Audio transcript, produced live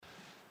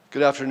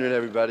Good afternoon,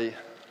 everybody.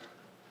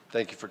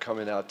 Thank you for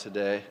coming out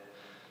today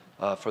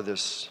for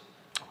this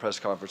press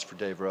conference for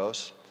Dave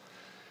Rose.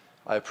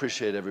 I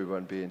appreciate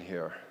everyone being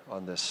here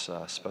on this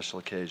special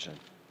occasion.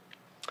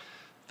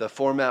 The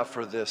format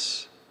for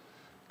this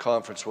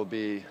conference will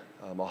be,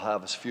 I'll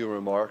have a few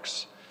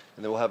remarks,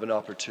 and then we'll have an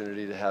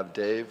opportunity to have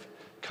Dave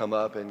come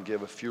up and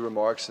give a few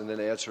remarks and then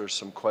answer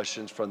some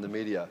questions from the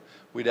media.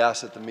 We'd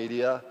ask that the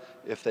media,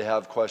 if they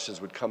have questions,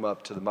 would come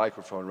up to the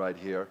microphone right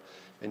here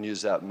and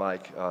use that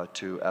mic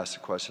to ask the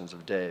questions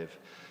of Dave.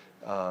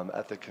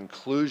 At the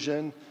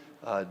conclusion,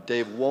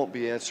 Dave won't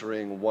be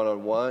answering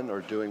one-on-one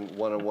or doing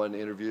one-on-one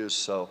interviews,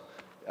 so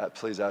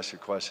please ask your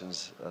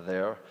questions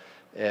there.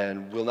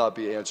 And we'll not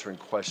be answering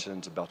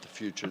questions about the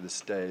future. This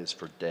day is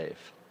for Dave.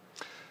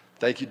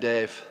 Thank you,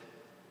 Dave.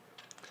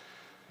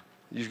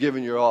 You've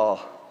given your all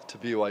to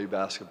BYU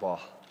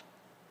basketball,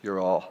 your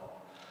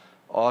all,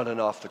 on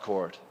and off the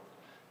court.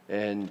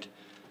 And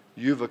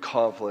you've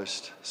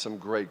accomplished some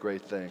great,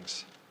 great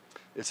things.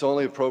 It's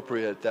only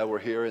appropriate that we're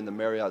here in the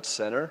Marriott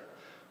Center,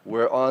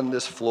 where on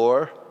this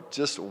floor,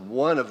 just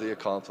one of the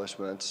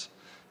accomplishments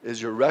is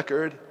your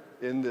record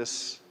in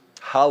this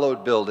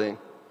hallowed building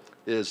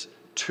is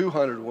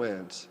 200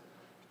 wins,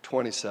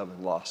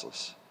 27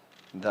 losses.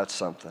 And that's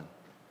something.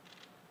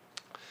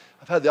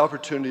 I've had the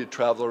opportunity to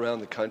travel around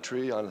the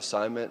country on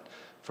assignment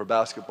for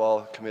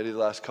basketball committee the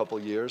last couple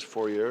of years,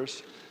 4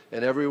 years,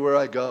 and everywhere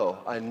I go,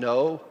 I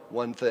know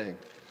one thing.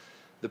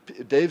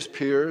 Dave's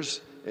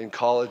peers in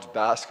college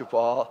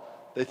basketball,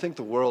 they think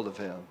the world of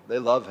him. They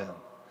love him.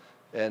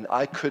 And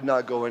I could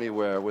not go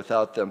anywhere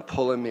without them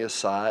pulling me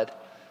aside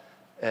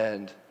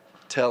and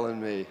telling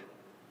me,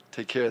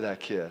 take care of that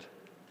kid.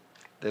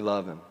 They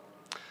love him.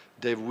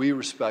 Dave, we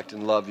respect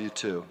and love you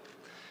too.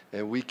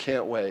 And we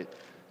can't wait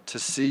to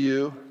see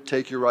you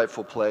take your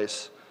rightful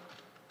place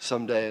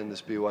someday in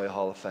this BYU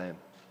Hall of Fame.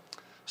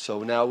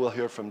 So now we'll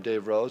hear from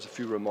Dave Rose, a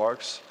few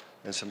remarks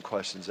and some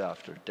questions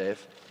after.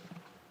 Dave?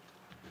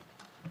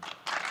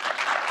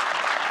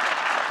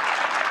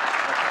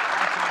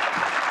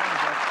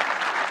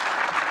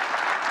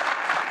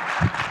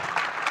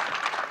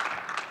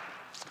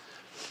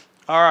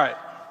 All right.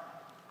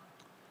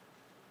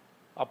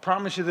 I'll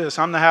promise you this,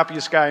 I'm the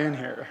happiest guy in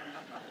here.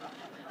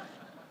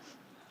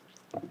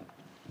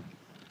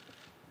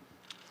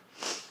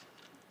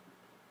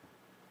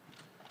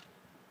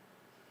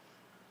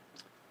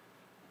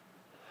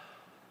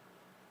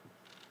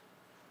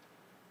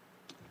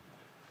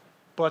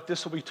 But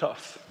this will be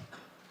tough.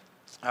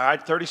 All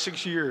right,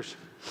 36 years.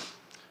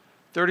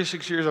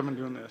 36 years I've been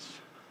doing this.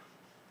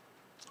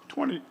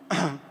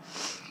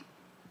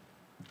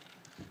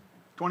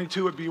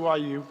 22 at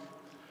BYU.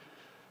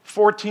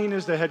 14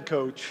 as the head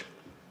coach.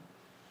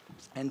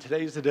 And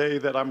today's the day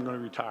that I'm going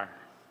to retire.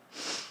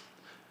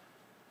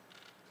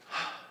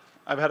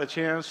 I've had a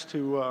chance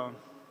to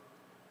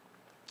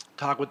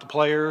talk with the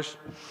players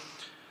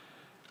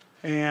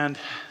and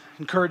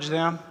encourage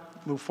them,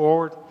 move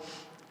forward,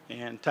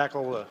 and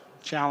tackle the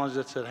challenge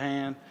that's at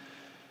hand.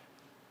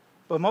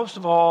 But most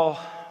of all,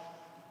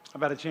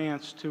 I've had a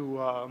chance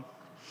to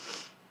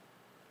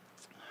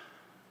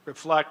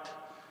reflect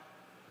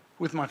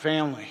with my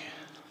family.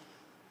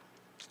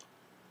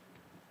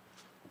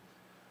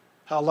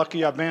 How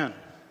lucky I've been.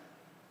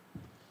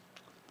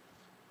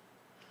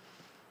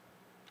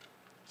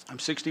 I'm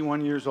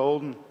 61 years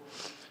old and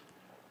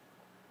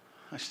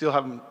I still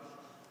haven't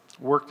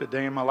worked a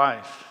day in my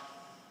life.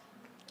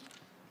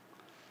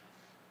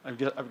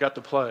 I've got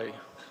to play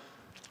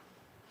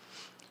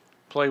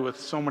with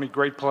so many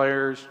great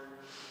players,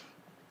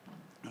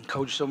 and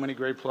coach so many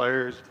great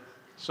players,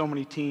 so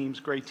many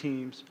teams, great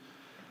teams.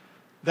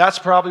 That's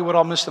probably what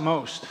I'll miss the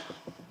most.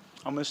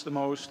 I'll miss the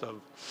most of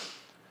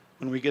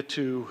when we get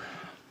to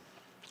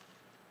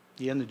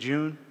the end of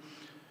June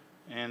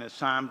and it's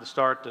time to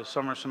start the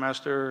summer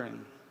semester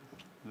and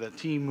the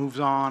team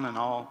moves on and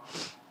I'll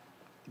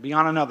be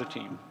on another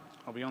team.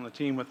 I'll be on the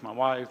team with my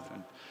wife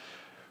and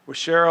with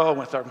Cheryl,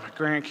 with my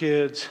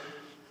grandkids,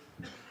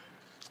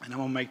 and I'm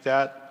going to make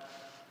that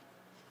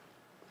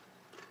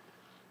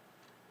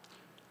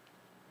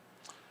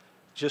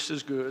just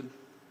as good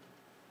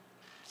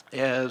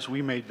as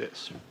we made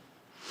this.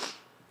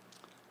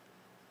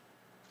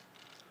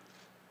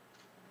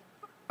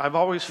 I've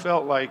always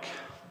felt like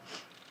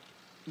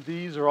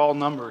these are all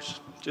numbers,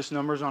 just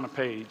numbers on a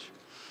page.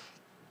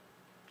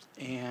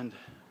 And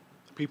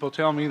people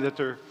tell me that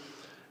they're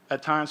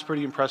at times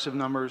pretty impressive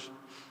numbers.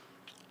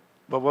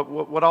 But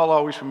what I'll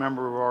always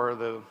remember are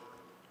the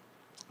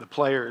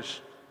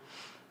players,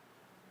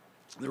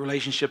 the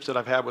relationships that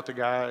I've had with the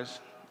guys,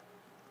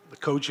 the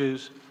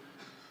coaches.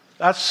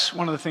 That's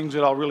one of the things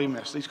that I'll really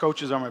miss. These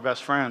coaches are my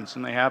best friends,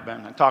 and they have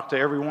been. I talked to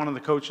every one of the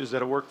coaches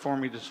that have worked for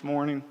me this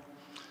morning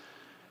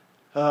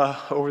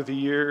over the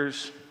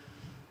years.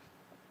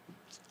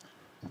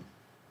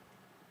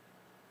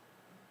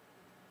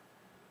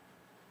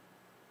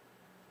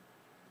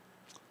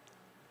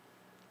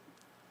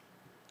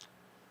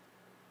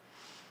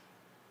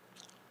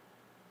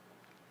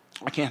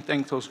 I can't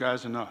thank those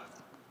guys enough.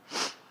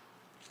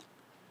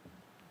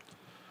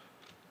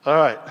 All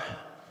right.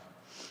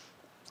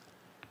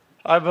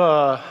 I've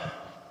got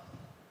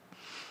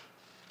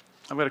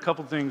a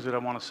couple things that I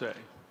want to say.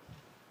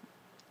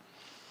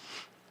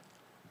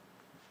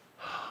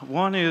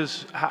 One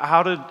is,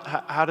 how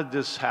did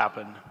this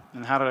happen,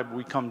 and how did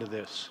we come to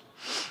this?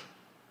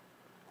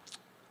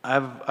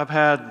 I've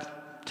had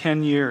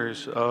 10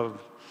 years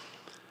of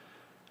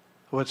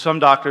what some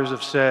doctors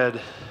have said,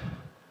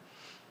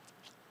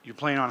 you're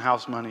playing on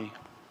house money,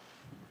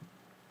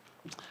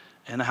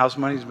 and the house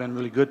money's been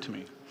really good to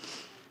me.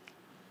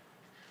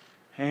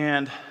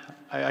 And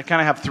I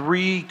kind of have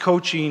three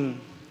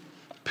coaching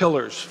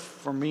pillars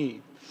for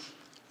me.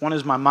 One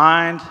is my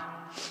mind,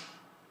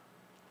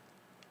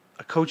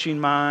 a coaching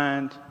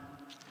mind,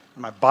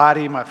 my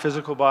body, my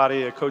physical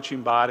body, a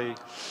coaching body,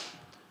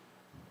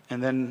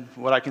 and then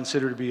what I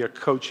consider to be a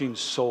coaching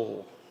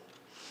soul,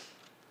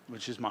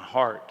 which is my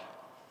heart.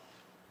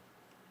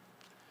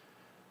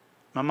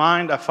 My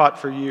mind, I fought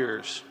for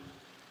years.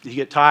 You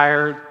get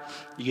tired,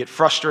 you get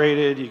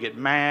frustrated, you get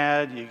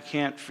mad, you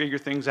can't figure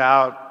things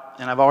out,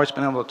 and I've always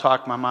been able to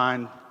talk my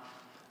mind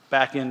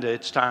back into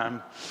it's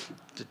time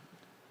to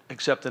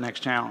accept the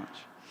next challenge.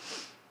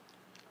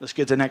 Let's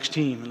get the next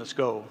team and let's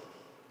go.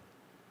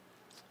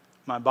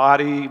 My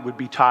body would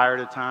be tired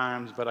at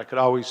times, but I could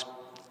always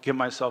get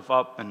myself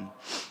up and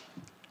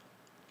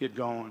get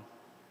going.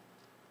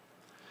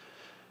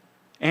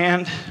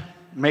 And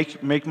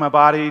make my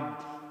body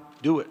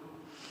do it.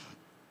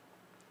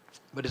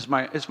 But it's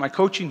my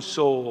coaching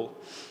soul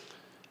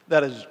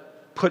that has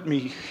put me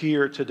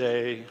here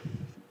today.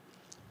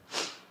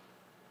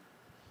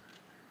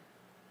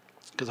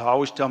 Because I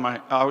always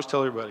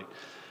tell everybody,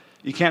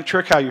 you can't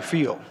trick how you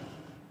feel.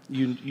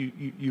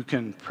 You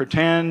can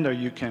pretend or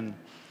you can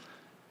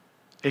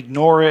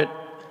ignore it,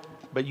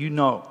 but you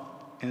know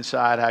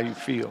inside how you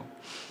feel.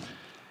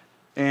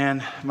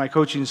 And my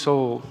coaching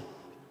soul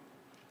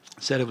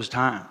said it was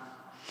time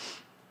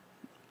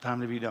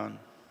to be done.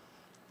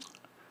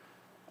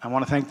 I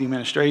want to thank the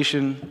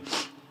administration,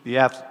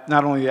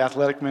 not only the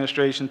athletic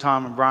administration,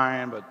 Tom and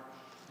Brian, but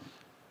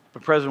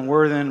President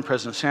Worthen,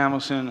 President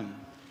Samuelson, and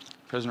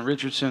President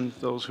Richardson,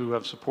 those who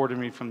have supported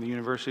me from the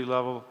university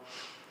level.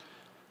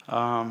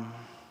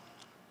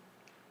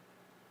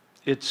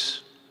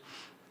 It's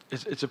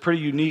a pretty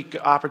unique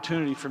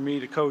opportunity for me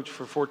to coach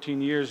for 14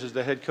 years as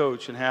the head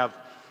coach and have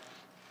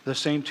the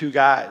same two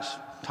guys,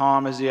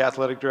 Tom as the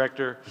athletic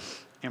director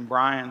and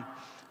Brian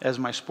as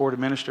my sport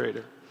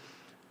administrator.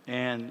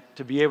 And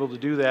to be able to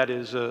do that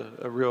is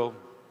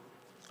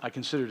I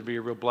consider to be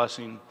a real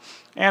blessing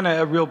and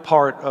a real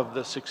part of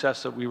the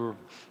success that we were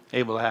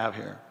able to have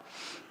here.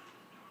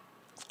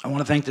 I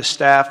want to thank the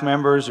staff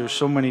members. There's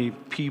so many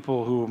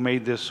people who have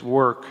made this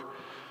work.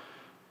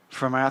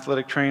 From my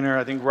athletic trainer,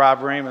 I think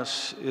Rob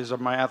Ramus is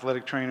my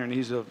athletic trainer, and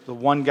he's the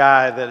one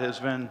guy that has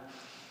been,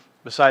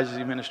 besides the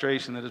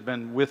administration, that has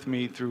been with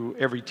me through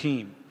every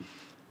team.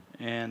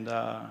 And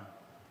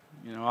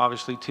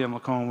obviously Tim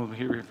Lacombe was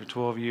here for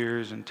 12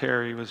 years, and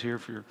Terry was here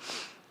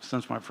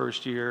since my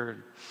first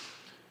year.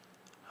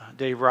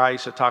 Dave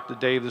Rice, I talked to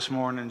Dave this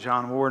morning,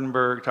 John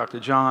Wardenberg, talked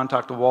to John,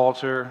 talked to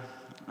Walter.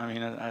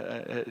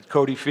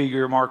 Cody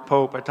Feger, Mark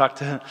Pope. I talked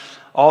to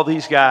all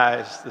these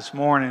guys this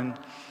morning,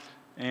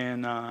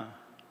 and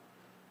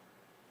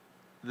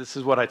this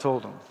is what I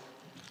told them.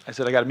 I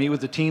said, I got to meet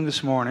with the team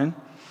this morning,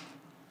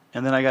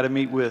 and then I got to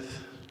meet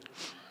with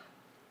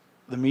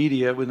the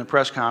media in the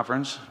press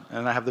conference,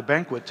 and I have the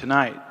banquet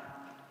tonight.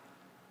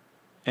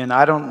 And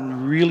I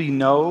don't really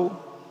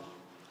know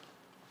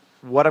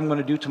what I'm going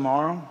to do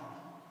tomorrow,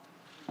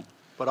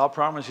 but I'll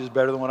promise you it's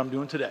better than what I'm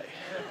doing today.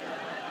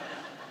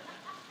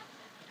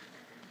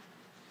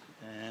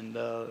 And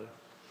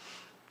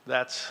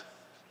that's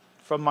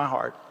from my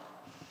heart.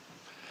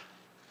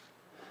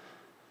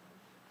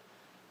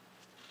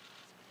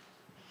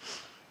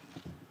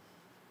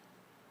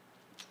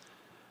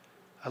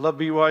 I love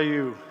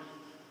BYU.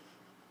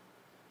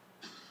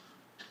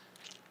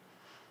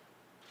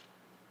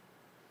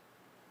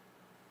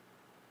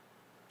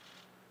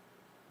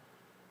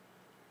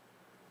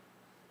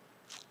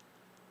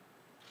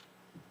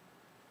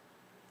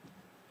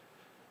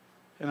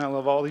 And I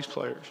love all these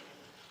players.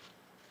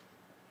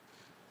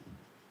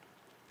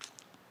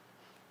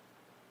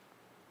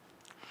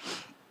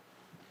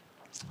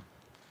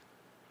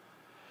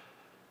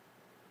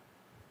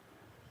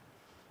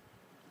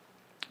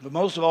 But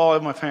most of all, I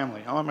love my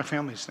family. I want my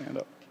family to stand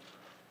up.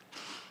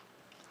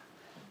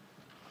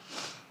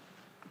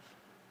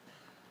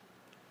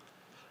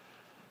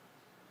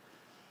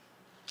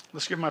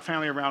 Let's give my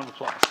family a round of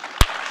applause.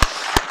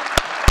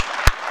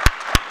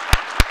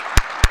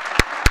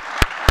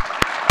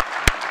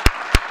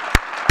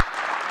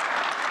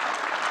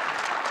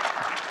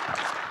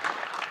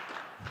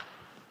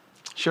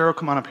 Cheryl,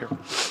 come on up here.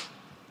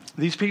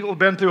 These people have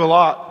been through a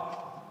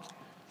lot.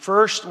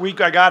 First week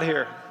I got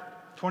here,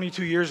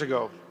 22 years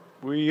ago,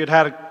 we had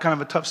had a kind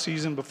of a tough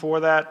season before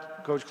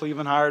that. Coach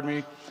Cleveland hired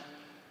me.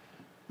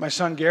 My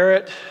son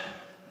Garrett,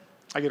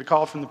 I get a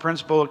call from the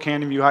principal at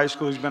Canyon View High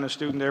School. He's been a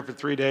student there for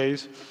 3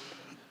 days.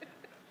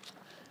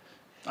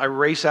 I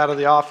race out of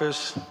the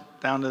office,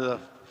 down to the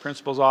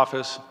principal's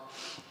office,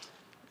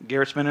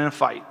 Garrett's been in a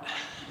fight.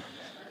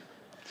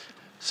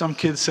 Some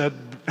kids said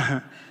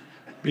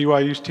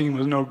BYU's team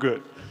was no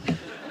good.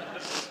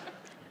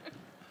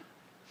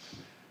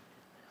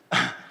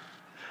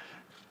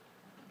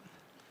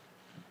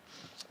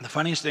 The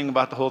funniest thing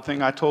about the whole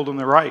thing, I told them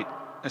they're right.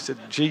 I said,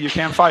 gee, you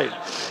can't fight.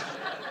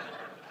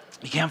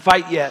 You can't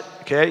fight yet,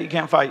 okay? You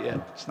can't fight yet.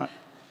 It's not,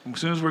 as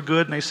soon as we're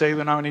good and they say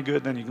they're not any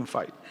good, then you can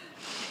fight.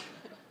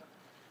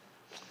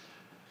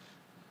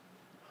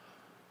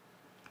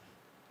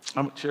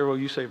 Cheryl, will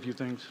you say a few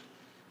things?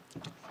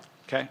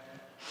 Okay.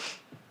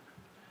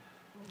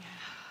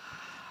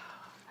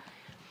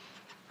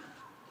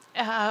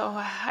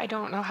 I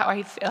don't know how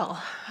I feel.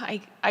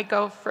 I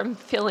go from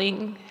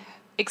feeling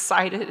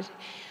excited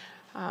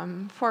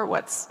for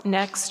what's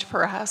next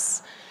for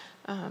us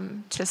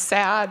to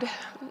sad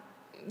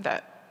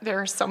that there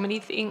are so many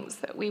things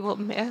that we will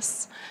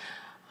miss.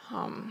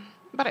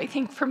 But I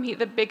think for me,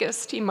 the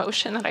biggest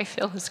emotion that I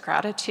feel is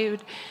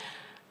gratitude.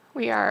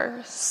 We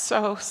are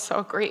so,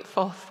 so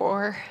grateful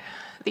for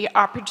the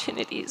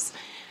opportunities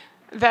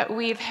that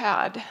we've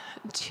had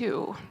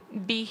to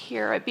be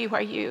here at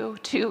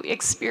BYU, to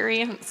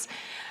experience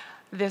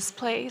this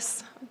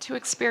place, to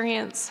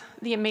experience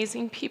the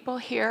amazing people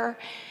here,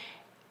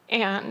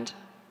 and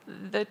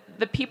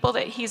the people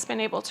that he's been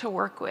able to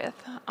work with,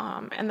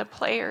 and the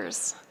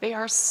players. They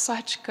are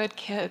such good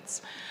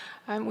kids,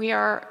 and we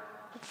are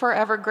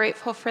forever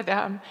grateful for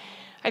them.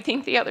 I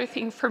think the other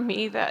thing for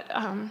me that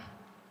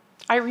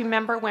I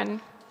remember when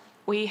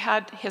we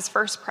had his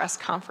first press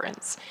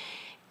conference,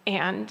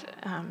 and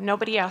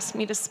nobody asked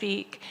me to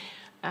speak,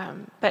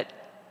 but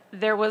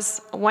there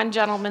was one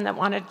gentleman that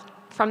wanted,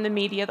 from the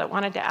media, that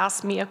wanted to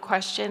ask me a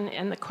question,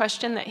 and the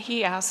question that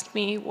he asked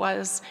me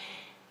was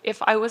if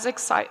I was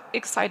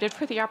excited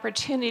for the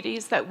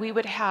opportunities that we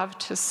would have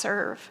to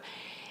serve.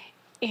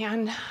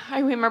 And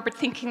I remember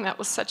thinking that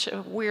was such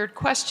a weird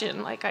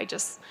question. Like, I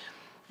don't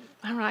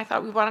know, I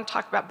thought we want to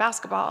talk about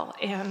basketball.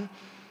 And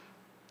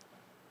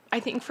I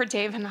think for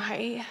Dave and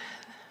I,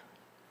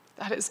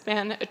 that has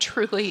been a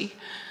truly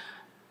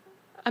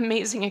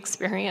amazing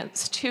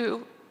experience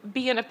to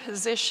be in a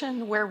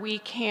position where we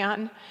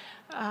can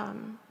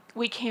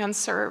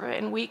serve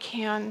and we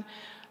can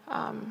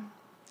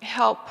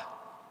help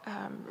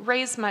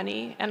raise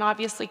money. And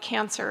obviously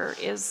cancer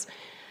is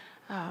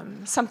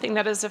something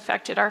that has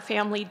affected our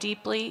family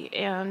deeply,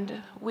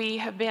 and we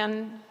have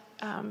been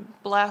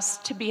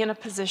blessed to be in a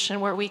position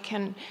where we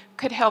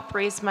could help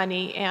raise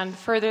money and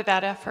further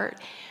that effort.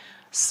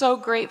 So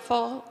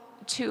grateful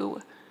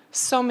to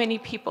so many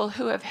people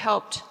who have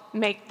helped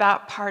make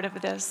that part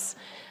of this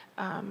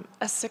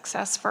a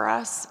success for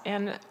us,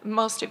 and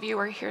most of you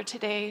are here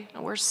today.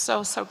 We're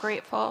so, so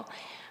grateful.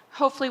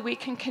 Hopefully we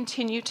can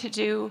continue to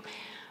do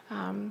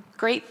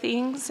great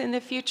things in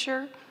the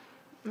future.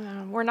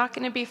 We're not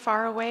going to be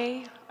far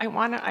away.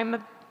 I'm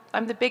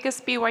the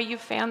biggest BYU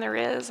fan there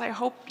is. I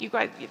hope you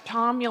guys,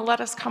 Tom, you'll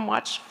let us come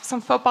watch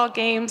some football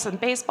games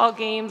and baseball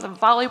games and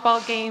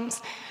volleyball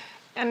games,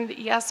 and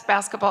yes,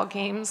 basketball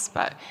games,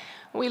 but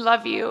we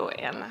love you,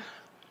 and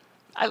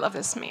I love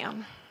this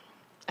man.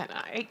 And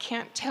I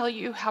can't tell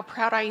you how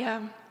proud I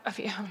am of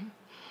him.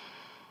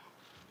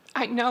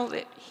 I know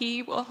that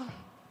he will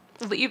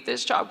leave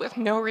this job with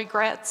no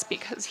regrets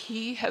because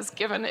he has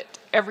given it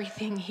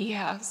everything he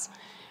has.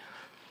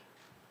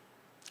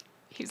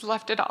 He's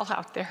left it all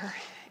out there,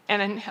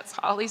 and that's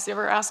all he's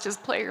ever asked his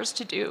players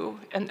to do,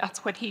 and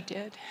that's what he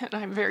did, and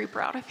I'm very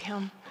proud of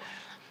him.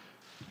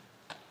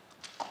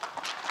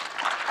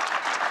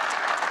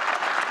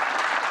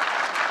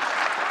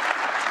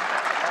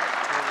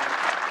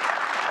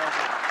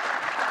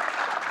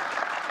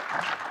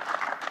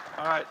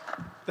 All right,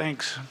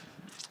 thanks.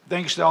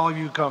 Thanks to all of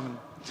you coming.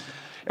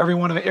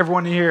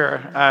 Everyone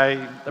here,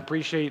 I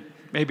appreciate,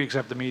 maybe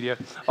except the media,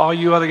 all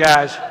you other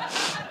guys.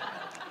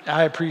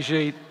 I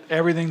appreciate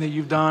everything that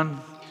you've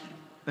done.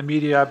 The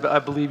media, I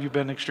believe you've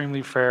been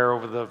extremely fair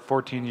over the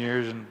 14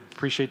 years, and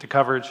appreciate the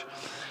coverage.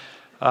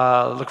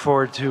 Look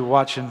forward to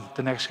watching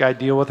the next guy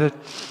deal with it.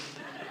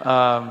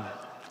 I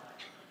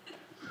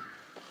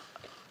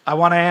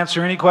want to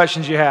answer any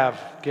questions you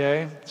have,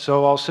 okay?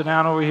 So I'll sit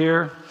down over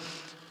here,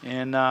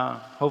 and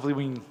hopefully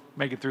we can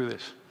make it through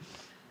this.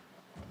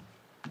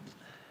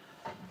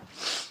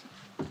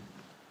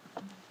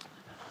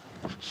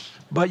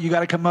 But you got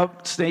to come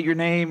up, state your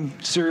name,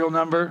 serial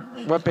number,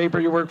 what paper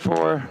you work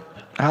for,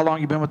 how long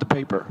you been with the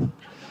paper.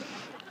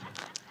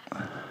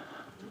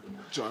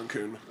 John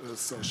Kuhn,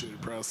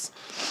 Associated Press.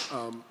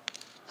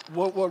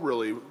 What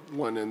really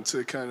went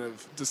into kind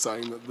of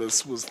deciding that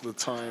this was the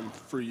time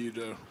for you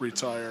to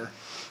retire?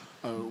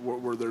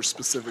 Were there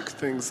specific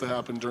things that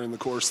happened during the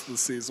course of the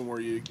season where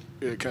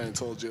it kind of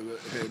told you that,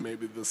 hey,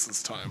 maybe this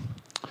is time?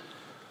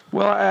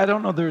 Well, I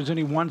don't know if there's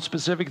any one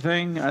specific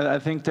thing. I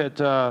think that,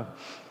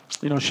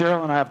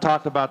 Cheryl and I have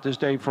talked about this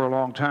day for a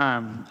long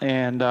time,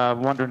 and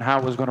wondering how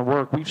it was going to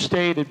work. We've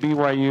stayed at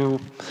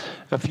BYU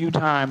a few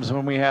times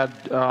when we had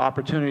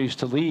opportunities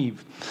to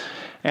leave,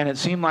 and it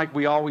seemed like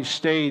we always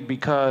stayed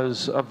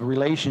because of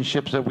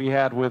relationships that we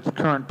had with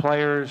current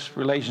players,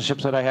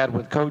 relationships that I had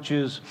with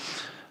coaches,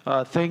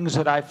 things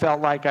that I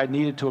felt like I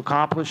needed to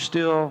accomplish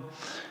still.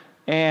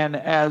 And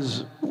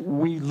as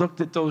we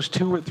looked at those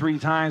 2 or 3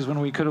 times when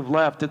we could have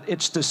left,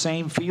 it's the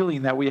same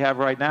feeling that we have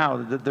right now.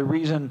 The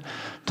reason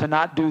to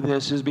not do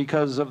this is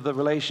because of the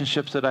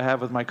relationships that I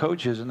have with my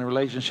coaches and the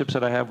relationships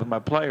that I have with my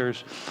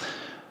players.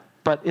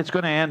 But it's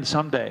going to end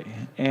someday.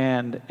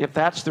 And if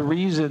that's the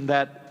reason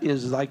that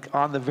is like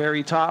on the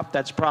very top,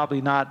 that's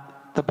probably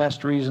not the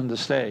best reason to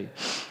stay.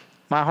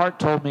 My heart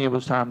told me it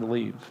was time to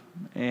leave.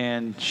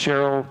 And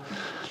Cheryl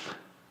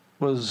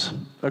was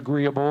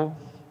agreeable.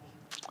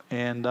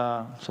 And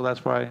so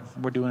that's why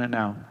we're doing it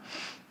now.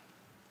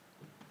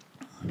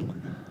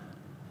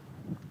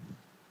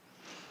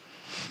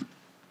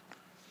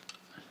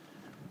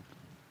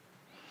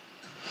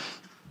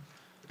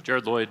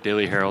 Jared Lloyd,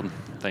 Daily Herald.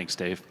 Thanks,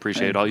 Dave.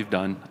 Appreciate all you've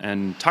done.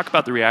 And talk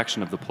about the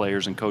reaction of the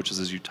players and coaches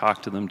as you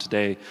talked to them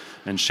today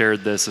and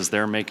shared this as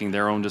they're making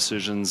their own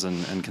decisions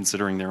and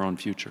considering their own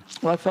future.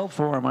 Well, I felt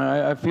for them.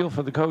 I feel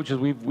for the coaches.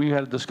 We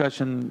had a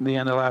discussion at the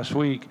end of last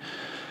week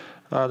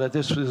that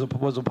this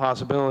was a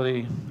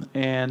possibility.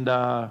 And,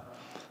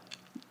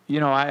 you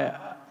know,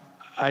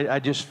 I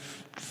just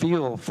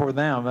feel for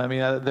them. I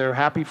mean, they're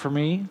happy for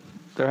me.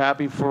 They're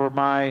happy for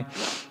my,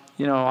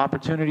 you know,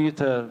 opportunity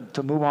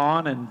to move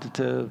on and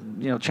to,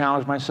 you know,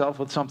 challenge myself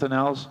with something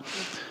else.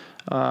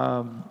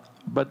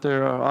 But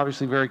they're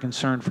obviously very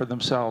concerned for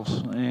themselves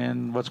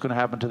and what's going to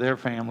happen to their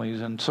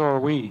families, and so are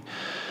we.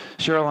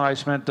 Cheryl and I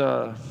spent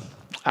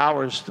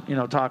hours, you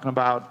know, talking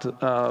about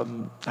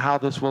how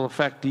this will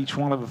affect each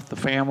one of the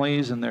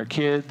families and their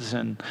kids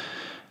and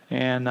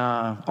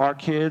our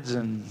kids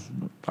and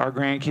our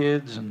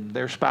grandkids and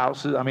their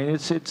spouses. I mean,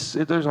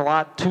 there's a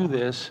lot to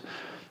this.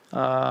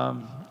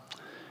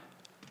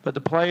 But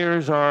the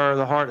players are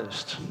the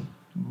hardest.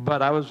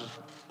 But I was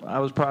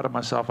proud of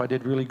myself. I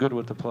did really good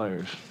with the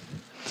players.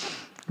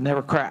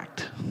 Never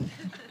cracked.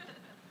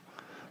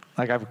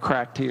 Like I've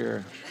cracked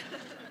here.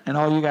 And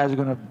all you guys are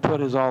going to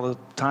put is all the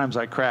times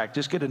I cracked.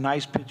 Just get a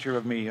nice picture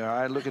of me, all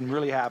right, looking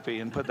really happy,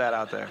 and put that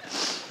out there.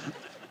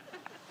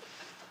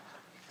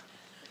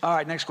 All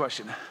right, next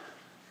question.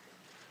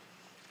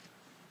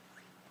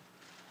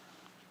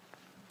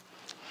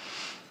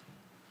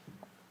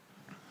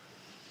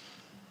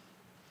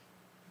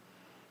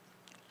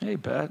 Hey,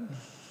 Pat.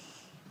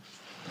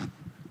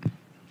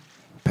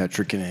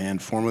 Patrick Kinahan,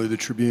 formerly the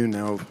Tribune.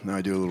 Now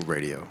I do a little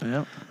radio.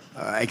 Yep.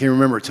 I can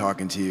remember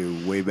talking to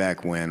you way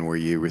back when, where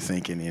you were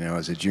thinking, you know,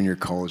 as a junior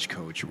college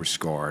coach, you were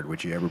scarred.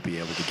 Would you ever be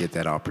able to get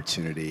that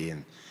opportunity?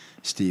 And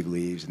Steve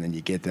leaves, and then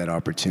you get that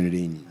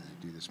opportunity, and you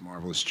do this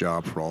marvelous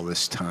job for all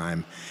this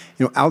time.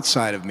 You know,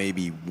 outside of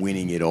maybe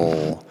winning it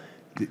all,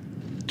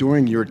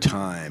 during your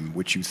time,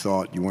 which you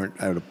thought you weren't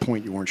at a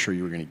point you weren't sure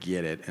you were going to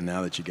get it, and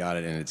now that you got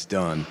it and it's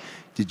done,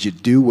 did you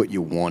do what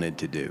you wanted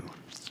to do?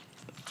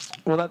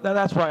 Well,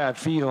 that's why I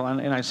feel,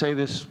 and I say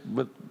this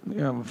with, you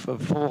know, a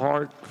full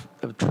heart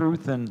of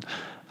truth, and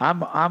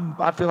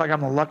I feel like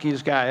I'm the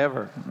luckiest guy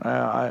ever.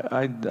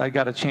 I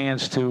got a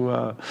chance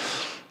to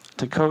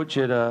coach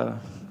at a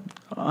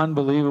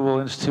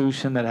unbelievable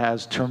institution that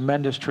has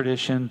tremendous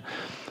tradition,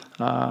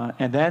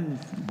 and then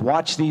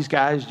watch these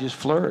guys just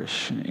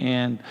flourish.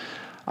 And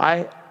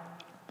I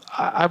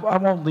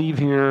won't leave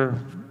here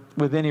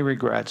with any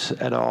regrets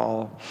at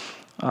all.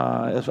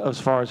 As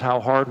far as how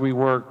hard we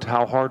worked,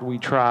 how hard we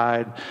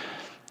tried,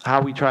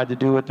 how we tried to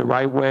do it the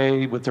right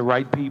way with the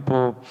right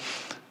people.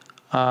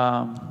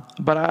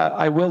 But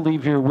I will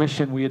leave here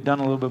wishing we had done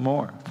a little bit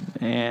more.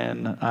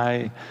 And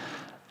I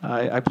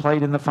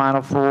played in the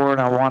Final Four, and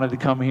I wanted to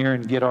come here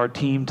and get our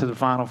team to the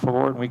Final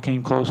Four, and we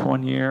came close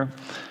one year.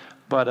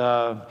 But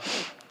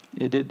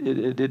it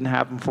didn't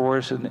happen for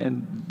us,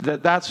 and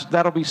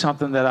that'll be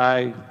something that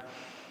I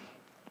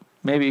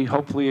maybe,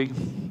 hopefully,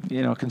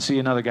 you know, can see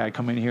another guy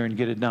come in here and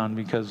get it done,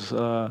 because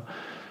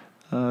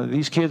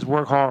these kids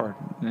work hard,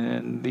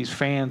 and these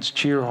fans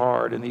cheer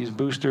hard, and these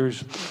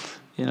boosters,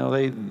 you know,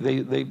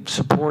 they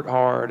support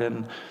hard,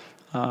 and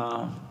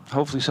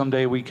hopefully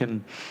someday we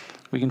can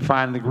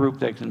find the group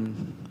that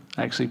can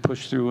actually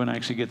push through and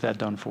actually get that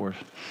done for us.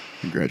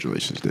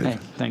 Congratulations, Dave. Hey,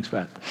 thanks,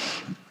 Pat.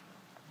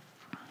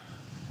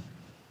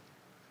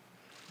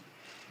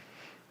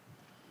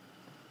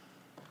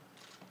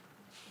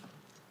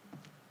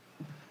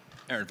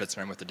 Aaron Fitzner,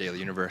 I'm with the Daily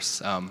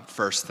Universe.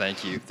 First,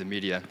 thank you, the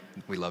media.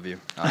 We love you.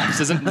 This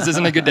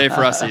isn't a good day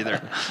for us either.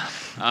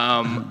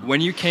 When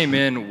you came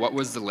in, what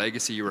was the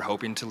legacy you were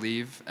hoping to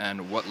leave,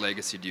 and what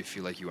legacy do you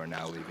feel like you are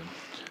now leaving?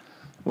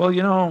 Well,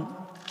 you know,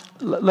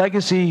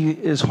 legacy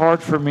is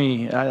hard for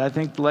me. I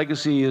think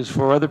legacy is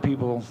for other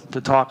people to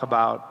talk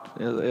about,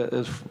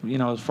 as you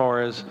know, as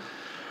far as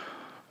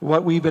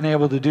what we've been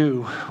able to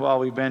do while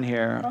we've been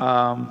here.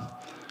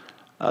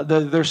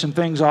 There's some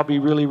things I'll be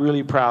really,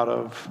 really proud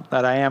of,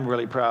 that I am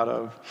really proud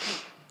of.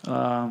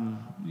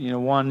 You know,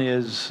 one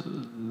is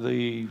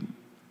the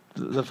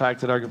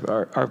fact that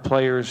our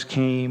players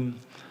came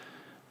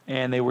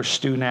and they were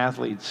student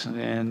athletes,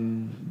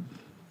 and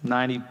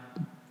 98%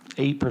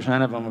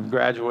 of them have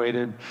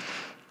graduated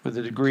with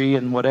a degree,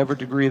 and whatever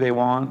degree they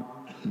want.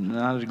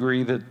 not a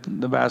degree that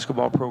the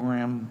basketball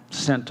program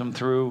sent them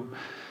through.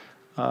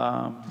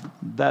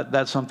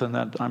 That's something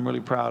that I'm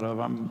really proud of.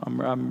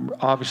 I'm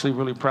obviously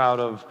really proud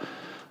of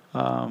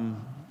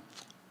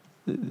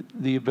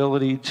the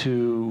ability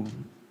to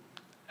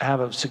have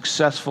a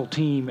successful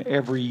team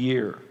every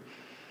year.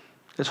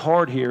 It's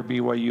hard here at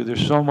BYU.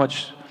 There's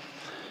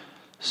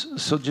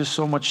just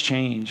so much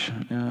change.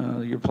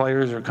 Your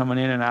players are coming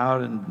in and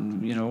out,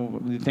 and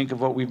you think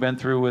of what we've been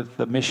through with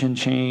the mission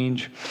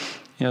change.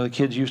 The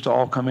kids used to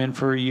all come in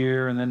for a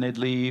year, and then they'd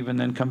leave, and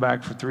then come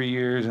back for 3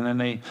 years, and then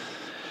they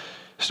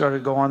started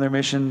to go on their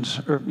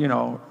missions,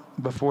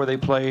 before they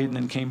played, and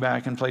then came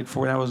back and played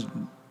 4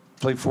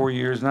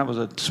 years, and that was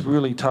a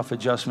really tough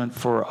adjustment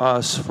for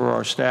us, for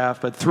our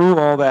staff. But through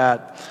all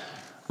that,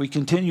 we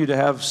continue to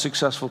have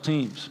successful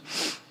teams,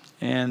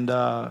 and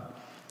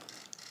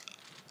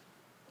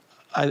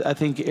I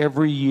think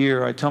every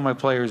year, I tell my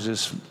players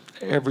this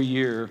every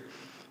year,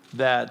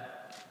 that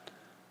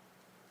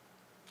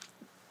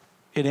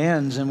it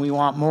ends and we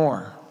want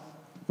more.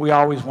 We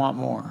always want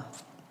more.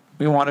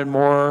 We wanted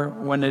more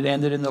when it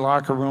ended in the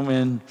locker room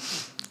in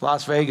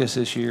Las Vegas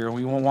this year.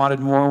 We wanted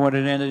more when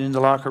it ended in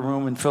the locker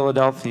room in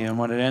Philadelphia, and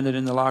when it ended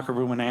in the locker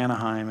room in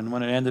Anaheim, and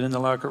when it ended in the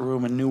locker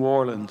room in New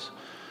Orleans.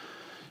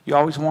 You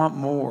always want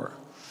more.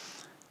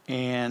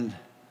 And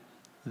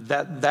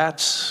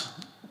that's,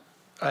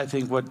 I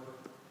think, what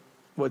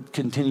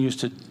continues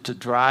to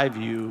drive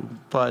you.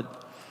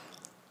 But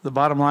the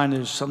bottom line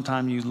is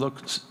sometimes you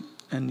look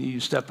and you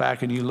step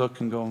back and you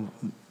look and go,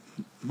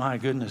 my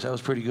goodness, that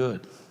was pretty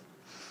good.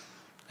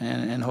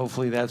 And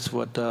hopefully that's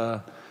what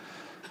that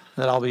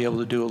I'll be able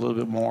to do a little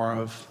bit more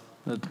of.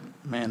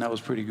 Man, that was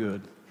pretty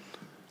good.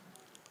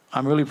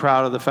 I'm really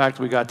proud of the fact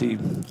we got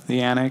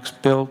the annex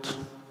built,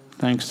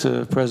 thanks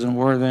to President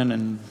Worthen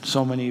and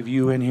so many of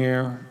you in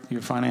here,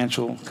 your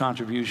financial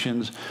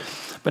contributions.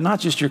 But not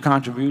just your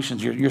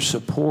contributions, your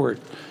support.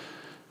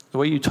 The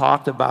way you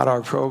talked about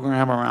our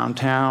program around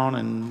town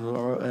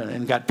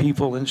and got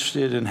people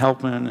interested in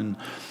helping, and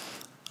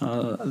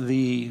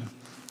the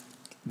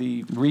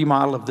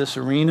remodel of this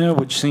arena,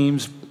 which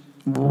seems,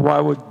 why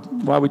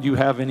would you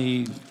have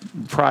any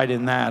pride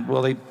in that?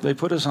 Well, they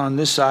put us on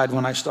this side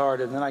when I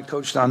started, and then I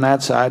coached on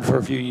that side for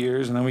a few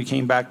years, and then we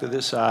came back to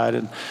this side,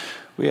 and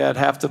we had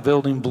half the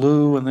building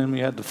blue, and then we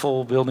had the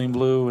full building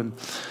blue, and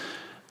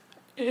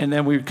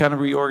then we kind of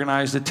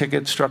reorganized the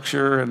ticket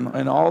structure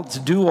and all. To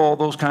do all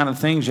those kind of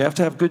things, you have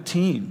to have good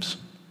teams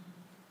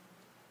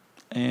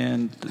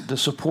and the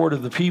support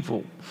of the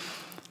people.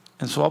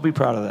 And so I'll be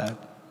proud of that.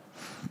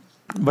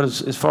 But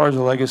as far as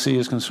the legacy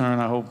is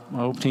concerned, I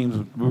hope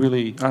teams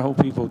really, I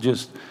hope people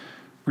just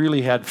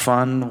really had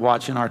fun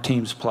watching our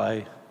teams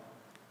play.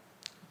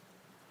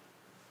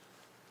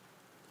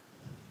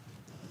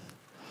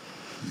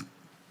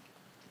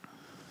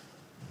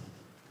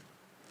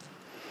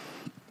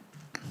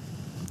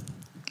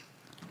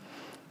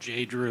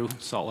 Jay Drew,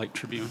 Salt Lake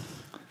Tribune.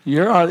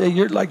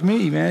 You're like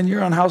me, man.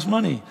 You're on house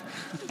money.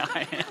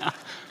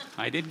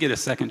 I did get a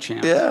second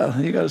chance. Yeah,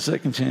 you got a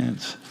second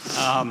chance.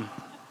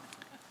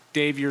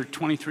 Dave, you're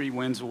 23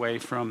 wins away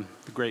from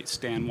the great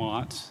Stan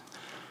Watts.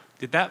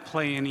 Did that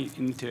play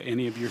into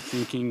any of your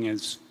thinking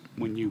as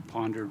when you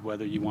pondered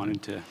whether you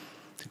wanted to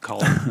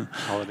call it a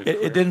career?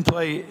 It didn't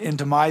play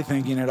into my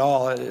thinking at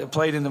all. It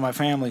played into my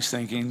family's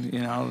thinking.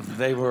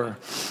 They were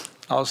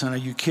all of a sudden, are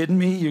you kidding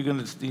me? You're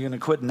gonna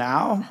quit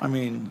now? I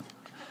mean,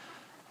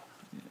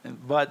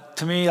 but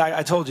to me,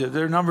 I told you,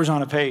 there are numbers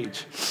on a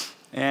page,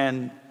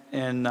 and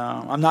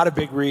I'm not a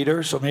big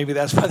reader, so maybe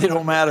that's why they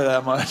don't matter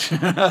that much.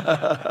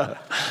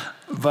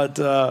 But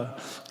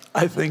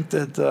I think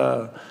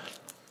that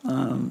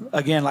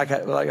again, like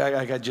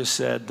I just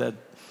said, that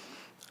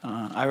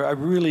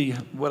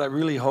what I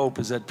really hope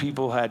is that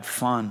people had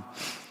fun,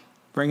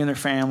 bringing their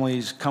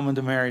families, coming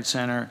to Marriott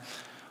Center,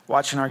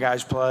 watching our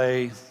guys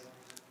play,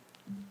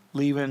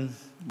 leaving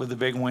with a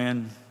big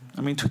win.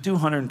 I mean,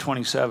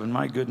 227,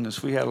 my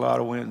goodness, we had a lot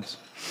of wins.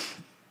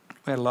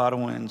 We had a lot of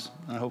wins.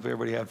 I hope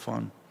everybody had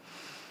fun.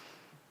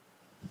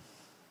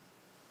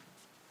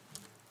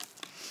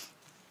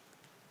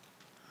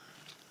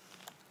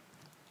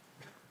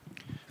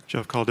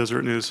 Jeff Call,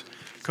 Deseret News.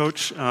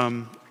 Coach,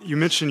 you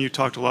mentioned you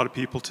talked to a lot of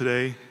people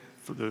today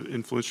for the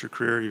influence your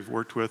career you've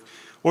worked with.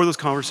 What are those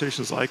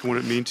conversations like, and what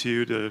did it mean to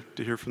you to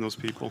hear from those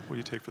people? What do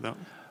you take for that?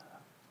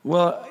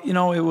 Well,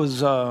 it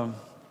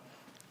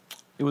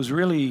was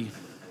really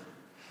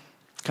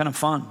kind of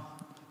fun.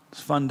 It's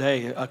a fun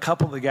day. A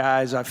couple of the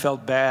guys, I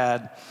felt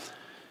bad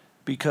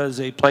because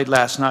they played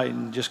last night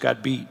and just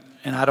got beat.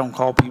 And I don't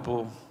call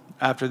people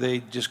after they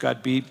just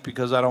got beat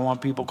because I don't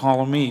want people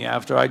calling me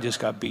after I just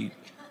got beat.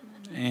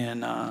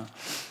 And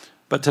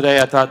but today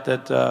I thought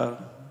that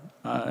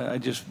I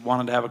just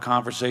wanted to have a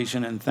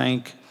conversation and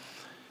thank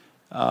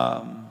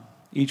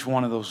each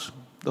one of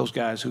those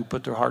guys who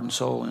put their heart and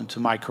soul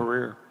into my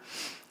career.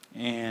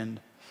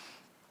 And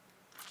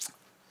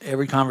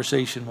every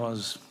conversation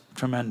was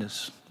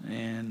tremendous.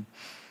 And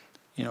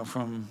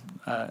from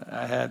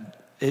I had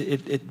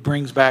it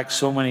brings back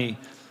so many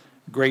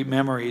great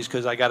memories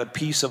because I got a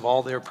piece of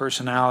all their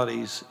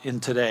personalities in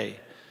today.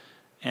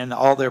 And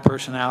all their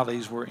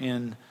personalities were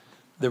in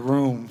the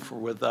room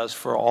with us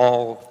for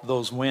all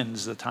those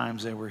wins, the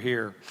times they were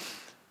here.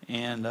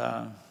 And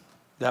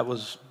that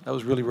was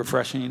really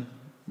refreshing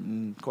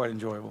and quite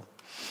enjoyable.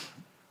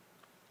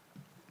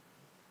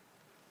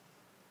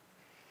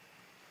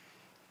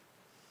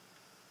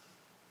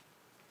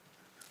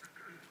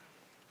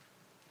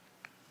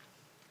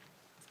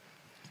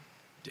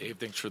 Dave,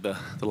 thanks for the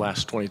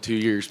last 22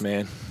 years,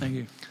 man. Thank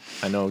you.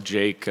 I know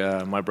Jake,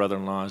 my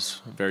brother-in-law,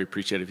 is very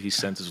appreciative. He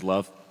sends his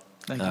love.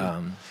 Thank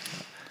you.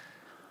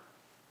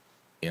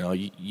 You know,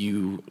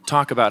 you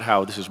talk about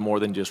how this is more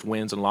than just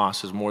wins and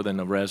losses, more than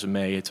a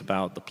resume. It's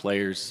about the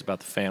players. It's about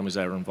the families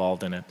that are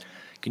involved in it.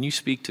 Can you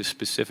speak to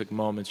specific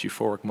moments,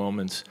 euphoric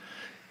moments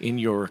in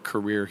your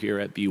career here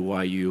at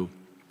BYU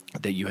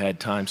that you had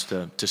times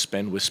to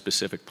spend with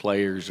specific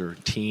players or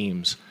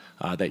teams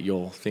that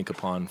you'll think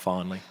upon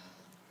fondly?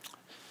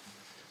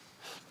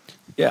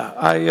 Yeah,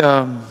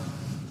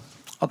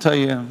 I'll tell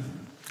you,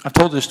 I've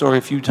told this story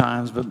a few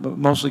times, but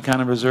mostly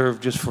kind of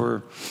reserved just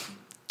for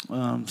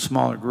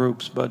smaller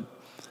groups. But,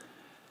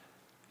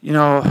 you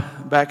know,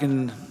 back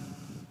in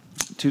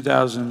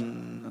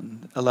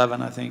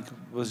 2011, I think,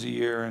 was the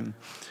year, and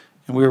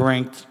we were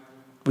ranked,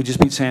 we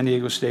just beat San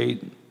Diego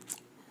State,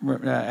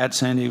 at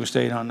San Diego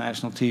State on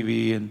national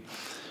TV, and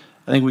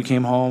I think we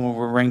came home and we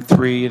were ranked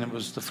 3, and it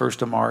was the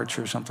 1st of March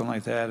or something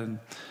like that, and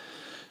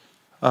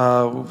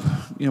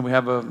you know, we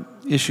have an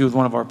issue with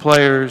one of our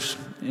players,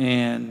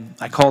 and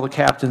I call the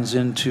captains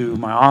into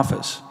my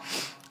office.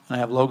 And I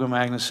have Logan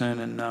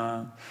Magnuson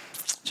and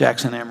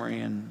Jackson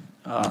Emery and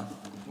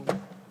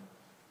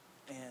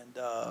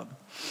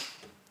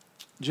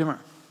Jimmer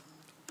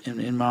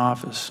in my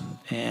office.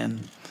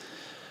 And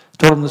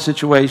told them the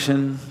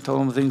situation,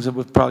 told them the things that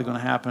were probably going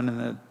to happen, and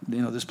that,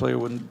 you know, this player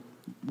wasn't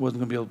going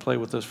to be able to play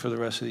with us for the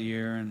rest of the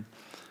year. And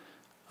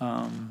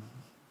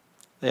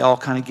they all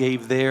kind of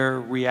gave their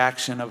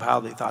reaction of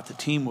how they thought the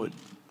team would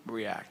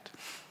react.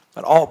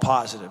 But all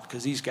positive,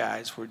 because these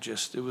guys were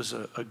just, it was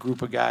a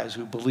group of guys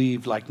who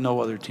believed like no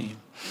other team.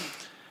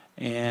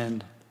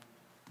 And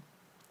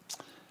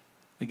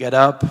they got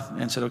up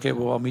and said, okay,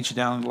 well, I'll meet you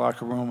down in the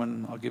locker room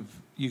and I'll give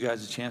you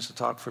guys a chance to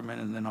talk for a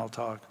minute and then I'll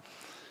talk.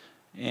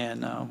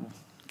 And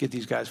get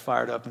these guys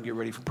fired up and get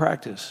ready for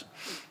practice.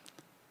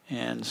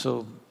 And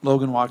so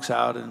Logan walks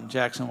out and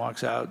Jackson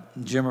walks out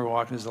and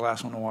Jimmer is the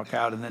last one to walk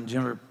out. And then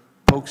Jimmer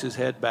pokes his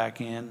head back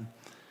in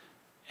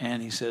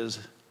and he says,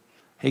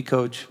 hey,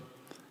 Coach,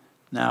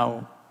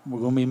 now we're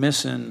going to be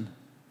missing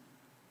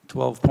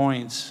 12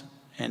 points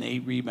and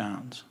 8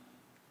 rebounds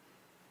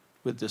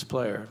with this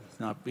player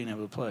not being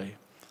able to play.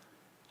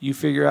 You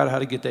figure out how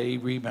to get the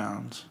 8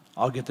 rebounds,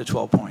 I'll get the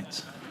 12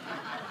 points.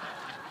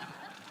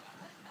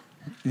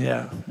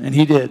 Yeah, and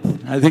he did.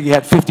 I think he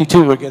had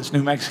 52 against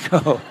New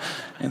Mexico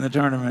in the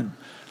tournament.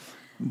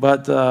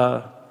 But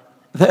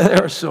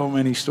there are so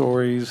many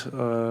stories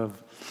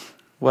of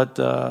what,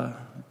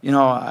 you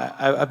know,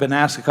 I've been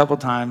asked a couple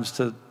times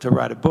to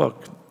write a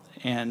book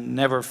and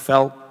never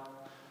felt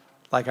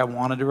like I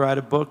wanted to write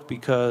a book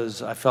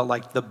because I felt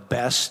like the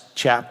best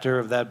chapter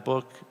of that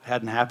book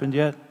hadn't happened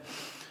yet.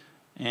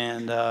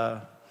 And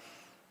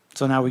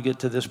so now we get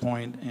to this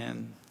point,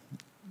 and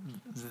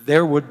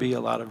there would be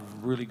a lot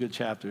of really good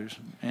chapters,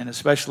 and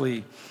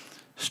especially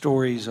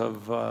stories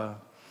of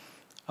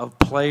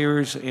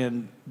players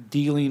and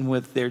dealing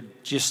with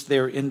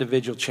their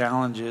individual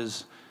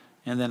challenges,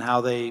 and then how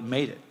they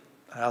made it,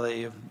 how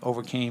they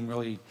overcame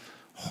really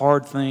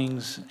hard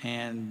things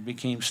and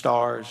became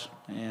stars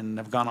and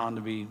have gone on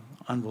to be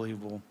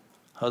unbelievable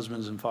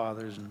husbands and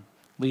fathers and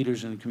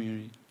leaders in the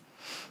community.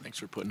 Thanks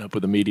for putting up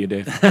with the media,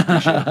 Dave.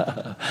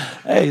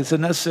 Hey, it's a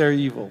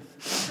necessary evil.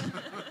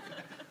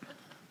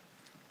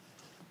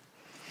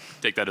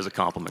 Take that as a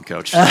compliment,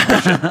 Coach.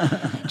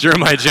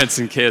 Jeremiah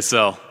Jensen,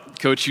 KSL.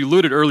 Coach, you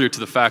alluded earlier to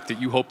the fact that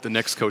you hope the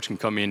next coach can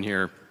come in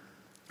here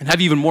and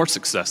have even more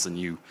success than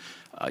you.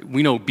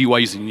 We know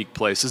BYU is a unique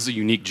place. This is a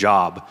unique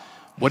job.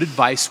 What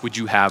advice would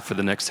you have for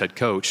the next head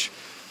coach?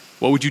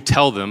 What would you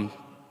tell them,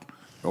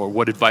 or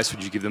what advice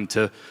would you give them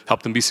to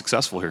help them be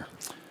successful here?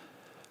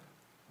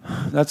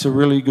 That's a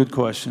really good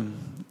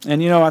question.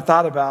 And, you know, I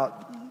thought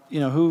about, you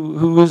know,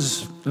 who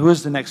is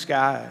the next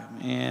guy?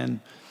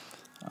 And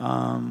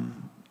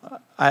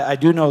I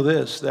do know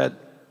this, that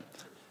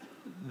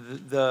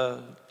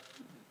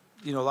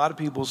you know, a lot of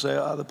people say,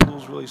 oh, the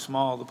pool's really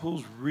small. The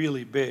pool's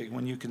really big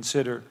when you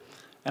consider,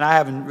 and I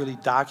haven't really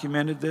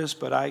documented this,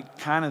 but I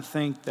kind of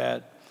think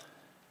that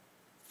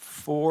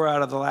 4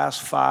 out of the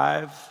last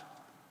 5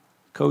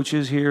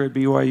 coaches here at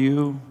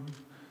BYU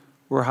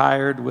were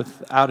hired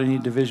without any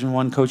Division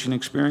I coaching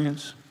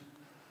experience.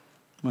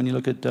 When you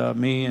look at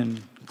me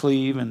and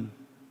Cleve and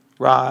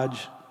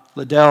Raj,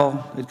 Liddell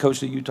had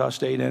coached at Utah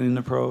State and in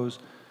the pros.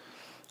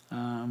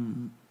 I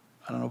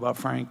don't know about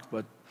Frank,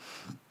 but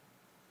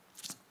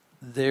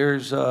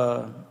there's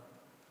a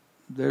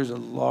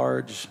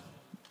large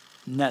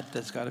net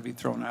that's got to be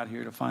thrown out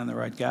here to find the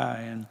right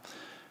guy. And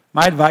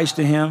My advice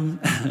to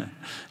him,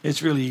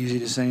 it's really easy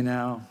to say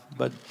now,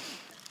 but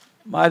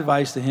my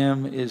advice to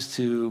him is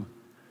to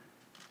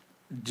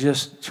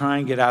just try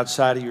and get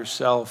outside of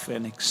yourself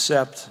and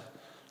accept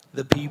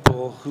the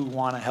people who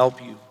want to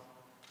help you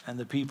and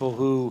the people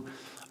who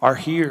are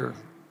here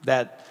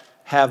that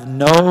have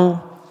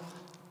no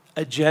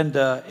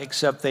agenda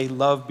except they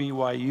love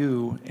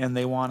BYU and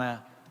they want to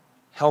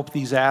help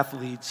these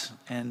athletes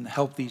and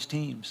help these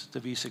teams to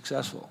be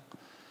successful.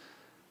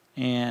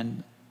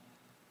 And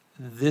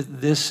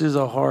this is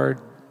a hard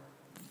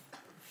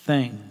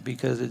thing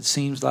because it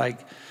seems like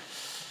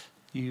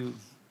you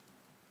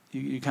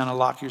kind of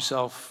lock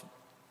yourself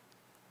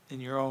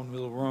in your own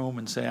little room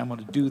and say, I'm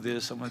going to do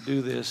this, I'm going to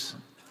do this.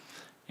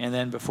 And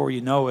then before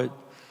you know it,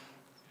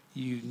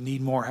 you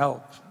need more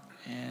help.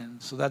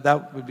 And so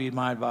that would be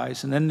my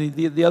advice. And then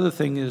the other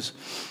thing is,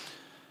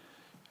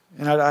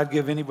 and I'd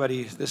give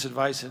anybody this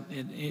advice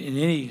in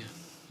any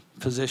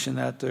position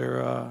that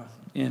they're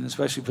in,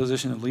 especially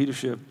position of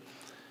leadership,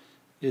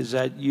 is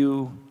that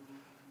you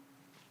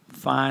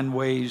find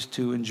ways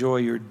to enjoy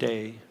your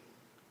day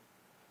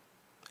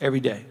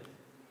every day.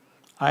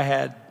 I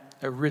had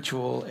a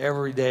ritual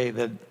every day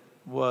that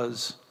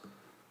was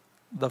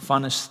the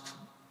funnest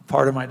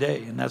part of my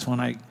day, and that's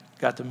when I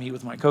got to meet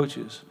with my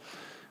coaches.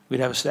 We'd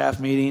have a staff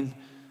meeting,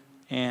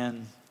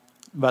 and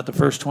about the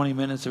first 20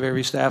 minutes of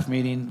every staff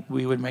meeting,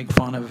 we would make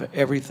fun of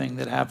everything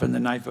that happened the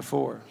night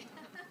before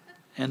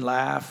and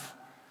laugh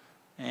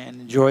and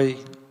enjoy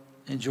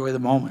the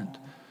moment.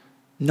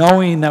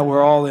 Knowing that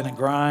we're all in a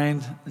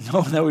grind,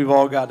 knowing that we've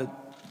all got a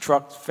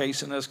truck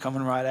facing us,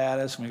 coming right at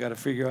us, and we got to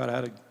figure out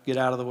how to get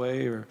out of the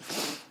way or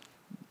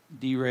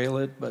derail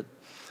it. But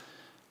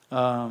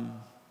I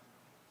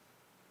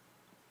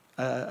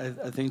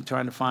think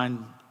trying to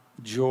find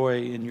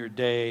joy in your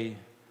day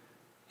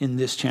in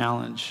this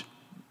challenge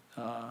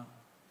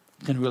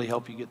can really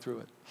help you get through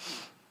it.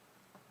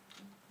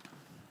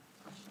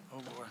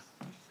 Oh, boy.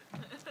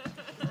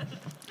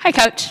 Hi,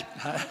 Coach.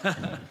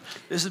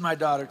 This is my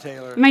daughter,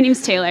 Taylor. My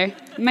name's Taylor.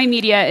 My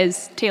media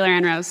is Taylor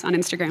Ann Rose on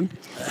Instagram.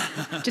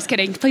 Just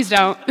kidding. Please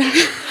don't.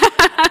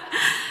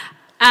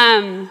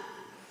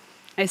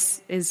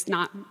 This is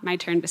not my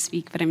turn to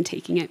speak, but I'm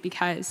taking it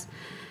because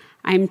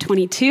I'm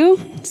 22.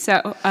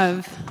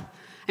 I'm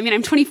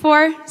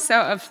 24.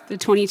 So of the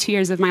 22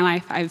 years of my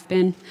life, I've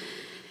been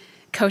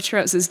Coach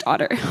Rose's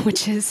daughter,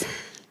 which is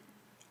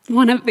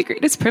one of the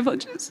greatest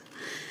privileges.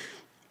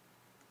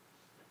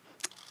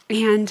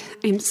 And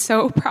I'm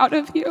so proud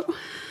of you.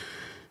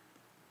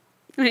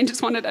 And I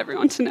just wanted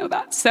everyone to know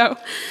that. So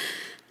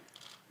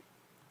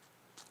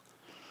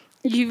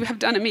you have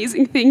done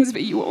amazing things,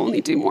 but you will only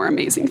do more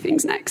amazing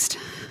things next.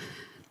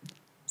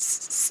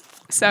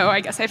 So I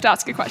guess I have to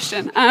ask a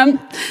question.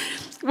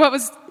 What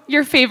was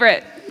your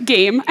favorite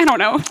game? I don't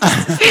know.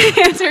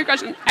 Answer your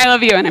question. I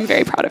love you, and I'm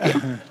very proud of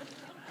you.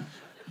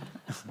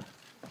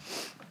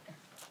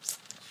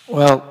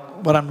 Well,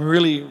 what I'm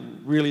really,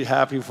 really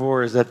happy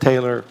for is that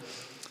Taylor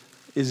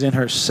is in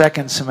her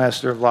second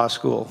semester of law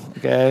school,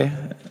 okay?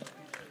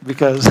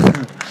 Because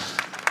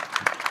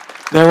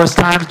there was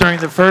times during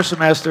the first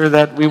semester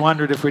that we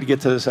wondered if we'd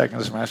get to the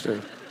second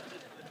semester.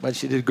 But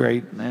she did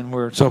great, and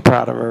we're so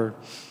proud of her.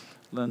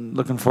 And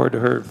looking forward to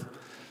her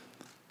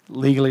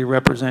legally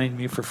representing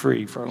me for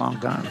free for a long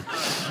time.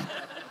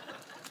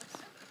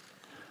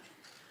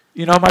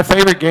 You know, my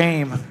favorite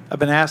game, I've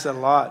been asked that a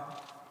lot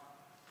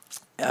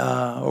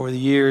over the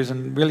years,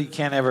 and really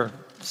can't ever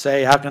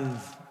say, how can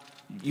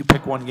you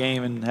pick one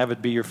game and have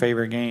it be your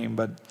favorite game?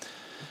 But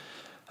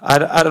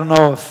I don't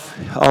know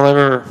if I'll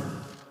ever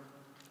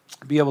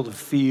be able to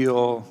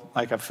feel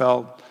like I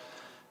felt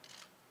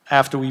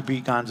after we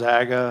beat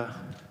Gonzaga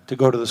to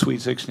go to the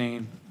Sweet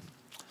 16.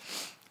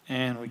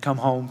 And we come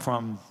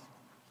home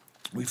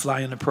we fly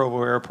into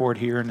Provo Airport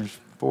here, and there's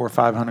 400 or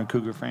 500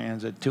 Cougar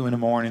fans at 2 in the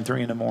morning,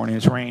 3 in the morning.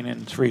 It's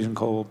raining, it's freezing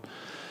cold.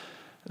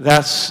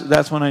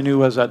 That's when I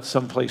knew I was at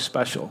someplace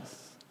special,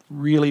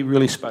 really,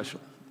 really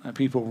special. And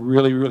people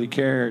really, really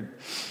cared.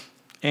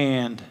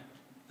 And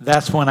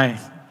that's when I,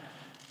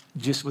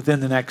 just within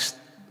the next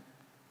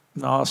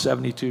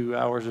 72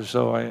 hours or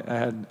so, I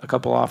had a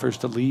couple offers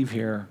to leave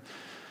here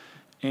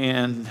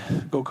and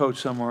go coach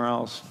somewhere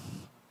else.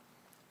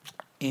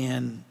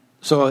 And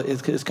so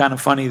it's kind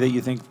of funny that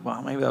you think,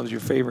 well, maybe that was your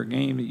favorite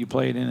game that you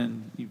played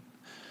in,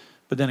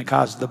 but then it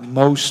caused the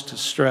most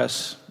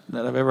stress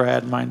that I've ever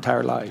had in my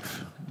entire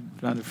life,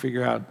 trying to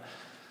figure out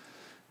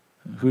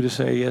who to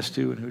say yes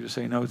to and who to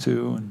say no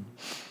to. And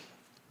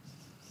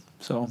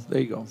so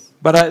there you go.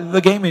 But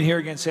the game in here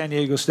against San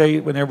Diego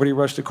State, when everybody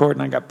rushed the court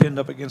and I got pinned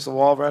up against the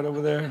wall right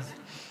over there,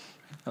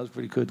 that was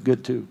pretty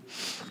good too.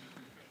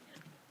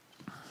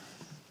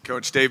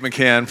 Coach Dave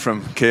McCann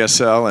from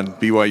KSL and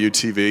BYU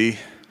TV.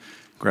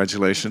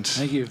 Congratulations.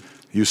 Thank you.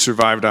 You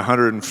survived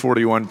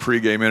 141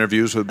 pregame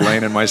interviews with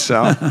Blaine and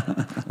myself.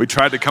 We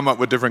tried to come up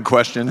with different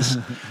questions,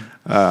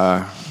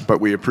 but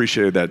we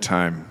appreciated that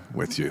time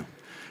with you.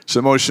 It's an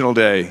emotional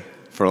day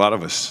for a lot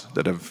of us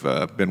that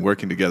have been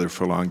working together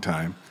for a long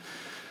time.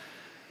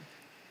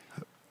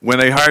 When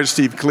they hired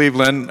Steve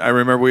Cleveland, I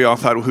remember we all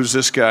thought, who's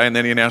this guy? And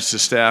then he announced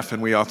his staff, and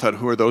we all thought,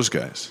 who are those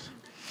guys?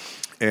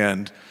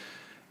 And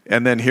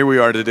then here we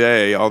are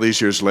today, all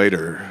these years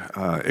later.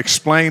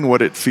 Explain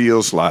what it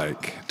feels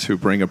like to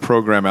bring a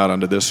program out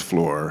onto this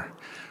floor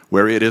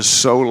where it is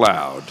so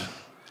loud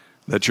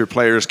that your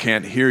players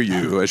can't hear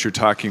you as you're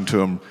talking to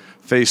them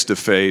face to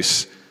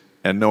face,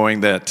 and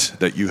knowing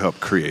that you helped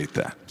create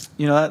that.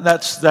 You know,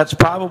 that's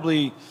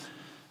probably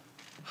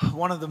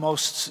one of the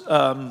most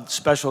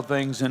special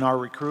things in our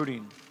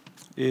recruiting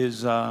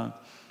is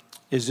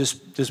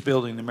this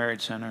building, the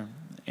Marriott Center.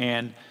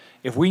 And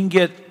if we can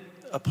get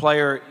a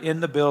player in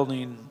the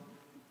building,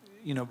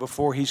 you know,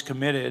 before he's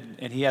committed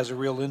and he has a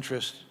real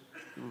interest,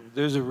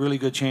 there's a really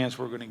good chance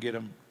we're going to get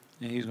him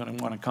and he's going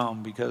to want to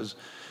come, because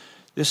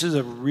this is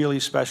a really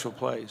special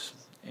place.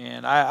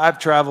 And I've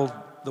traveled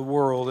the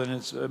world, and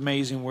it's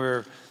amazing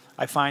where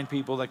I find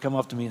people that come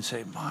up to me and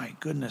say, my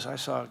goodness, I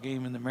saw a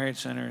game in the Marriott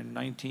Center in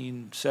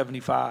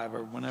 1975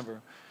 or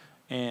whenever.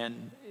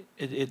 And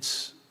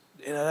it's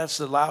you know, that's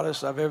the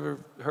loudest I've ever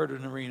heard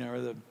an arena,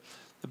 or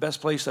the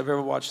best place I've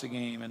ever watched the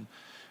game. And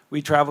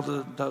we traveled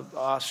to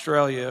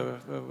Australia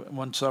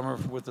one summer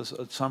with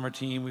a summer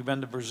team. We've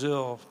been to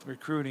Brazil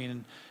recruiting,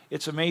 and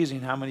it's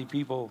amazing how many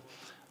people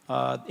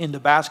in the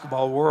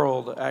basketball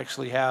world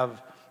actually have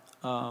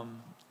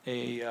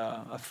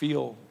a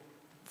feel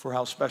for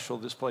how special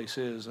this place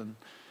is.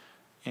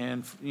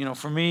 And you know,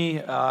 for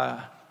me,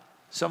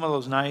 some of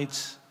those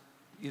nights,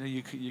 you know,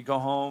 you go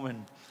home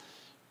and,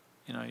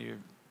 you know, you're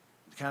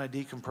kind of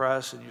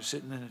decompress and you're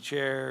sitting in a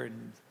chair,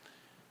 and,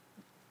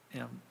 you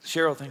know,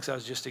 Cheryl thinks I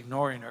was just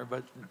ignoring her,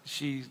 but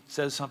she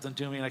says something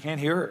to me and I can't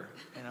hear her,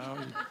 you know.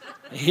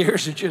 The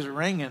ears are just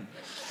ringing.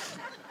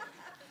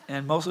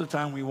 And most of the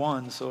time we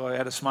won, so I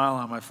had a smile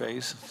on my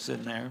face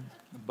sitting there.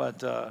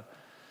 But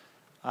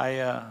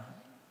I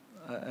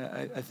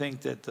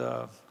think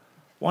that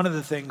one of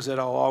the things that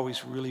I'll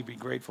always really be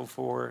grateful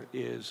for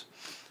is,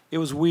 it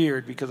was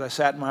weird because I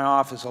sat in my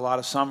office a lot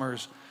of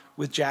summers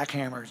with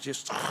jackhammers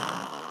just,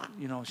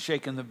 you know,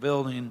 shaking the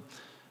building.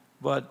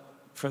 But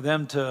for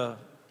them to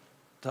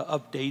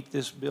update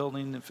this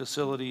building and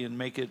facility and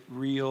make it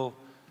real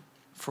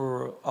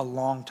for a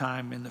long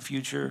time in the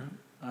future,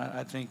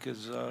 I think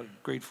is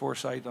great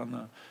foresight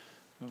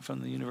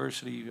from the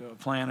university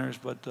planners,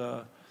 but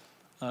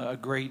a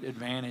great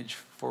advantage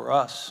for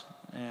us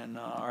and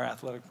our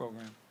athletic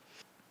program.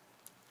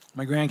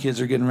 My grandkids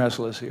are getting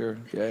restless here.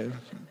 Okay.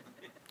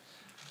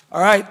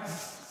 All right.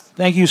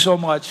 Thank you so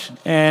much.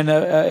 And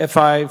if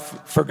I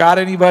forgot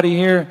anybody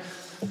here,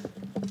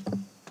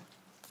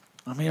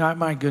 I mean,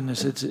 my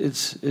goodness,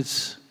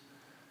 it's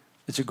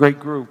a great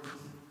group.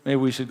 Maybe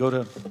we should go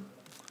to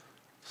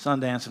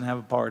Sundance and have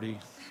a party.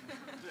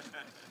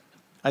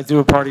 I threw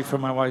a party for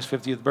my wife's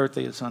 50th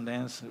birthday at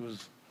Sundance. It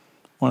was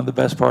one of the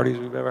best parties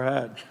we've ever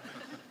had.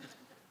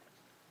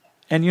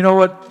 And you know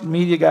what,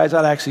 media guys,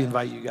 I'd actually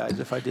invite you guys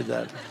if I did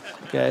that.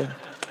 Okay?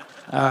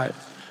 All right.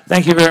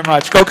 Thank you very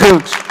much. Go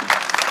Cougs.